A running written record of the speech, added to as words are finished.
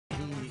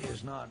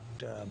is not,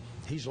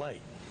 he's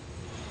late.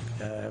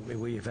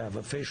 We have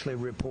officially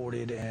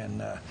reported,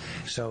 and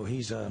so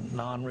he's a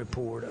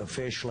non-report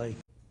officially.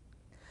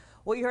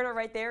 Well, you heard it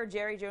right there.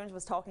 Jerry Jones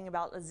was talking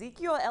about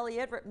Ezekiel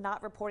Elliott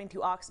not reporting to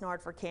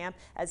Oxnard for camp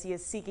as he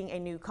is seeking a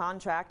new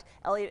contract.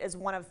 Elliott is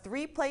one of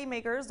 3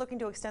 playmakers looking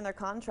to extend their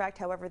contract.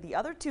 However, the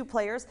other 2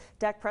 players,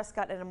 Dak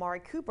Prescott and Amari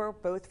Cooper,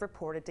 both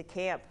reported to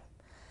camp.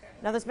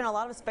 Now, there's been a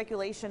lot of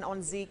speculation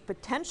on Zeke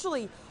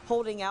potentially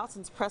holding out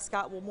since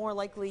Prescott will more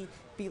likely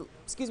he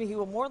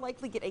will more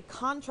likely get a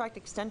contract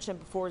extension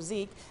before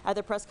Zeke. At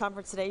the press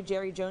conference today,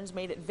 Jerry Jones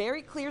made it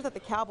very clear that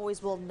the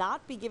Cowboys will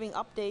not be giving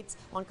updates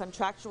on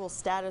contractual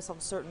status of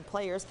certain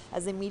players,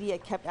 as the media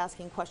kept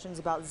asking questions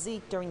about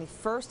Zeke during the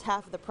first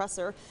half of the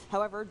presser.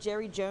 However,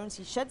 Jerry Jones,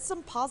 he shed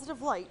some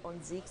positive light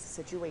on Zeke's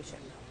situation.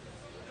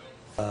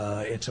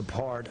 It's a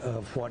part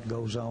of what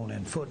goes on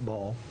in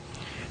football.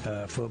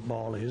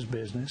 Football is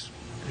business.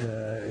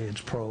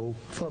 It's pro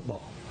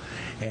football.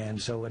 And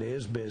so it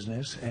is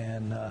business,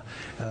 and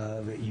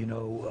you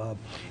know,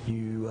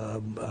 you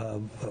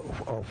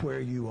are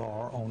where you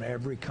are on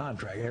every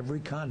contract.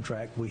 Every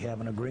contract we have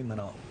an agreement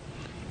on.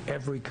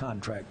 Every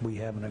contract we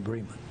have an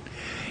agreement.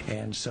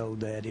 And so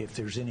that if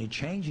there's any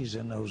changes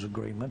in those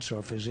agreements, or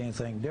if there's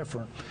anything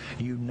different,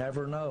 you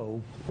never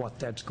know what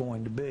that's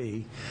going to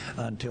be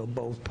until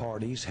both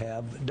parties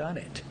have done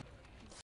it.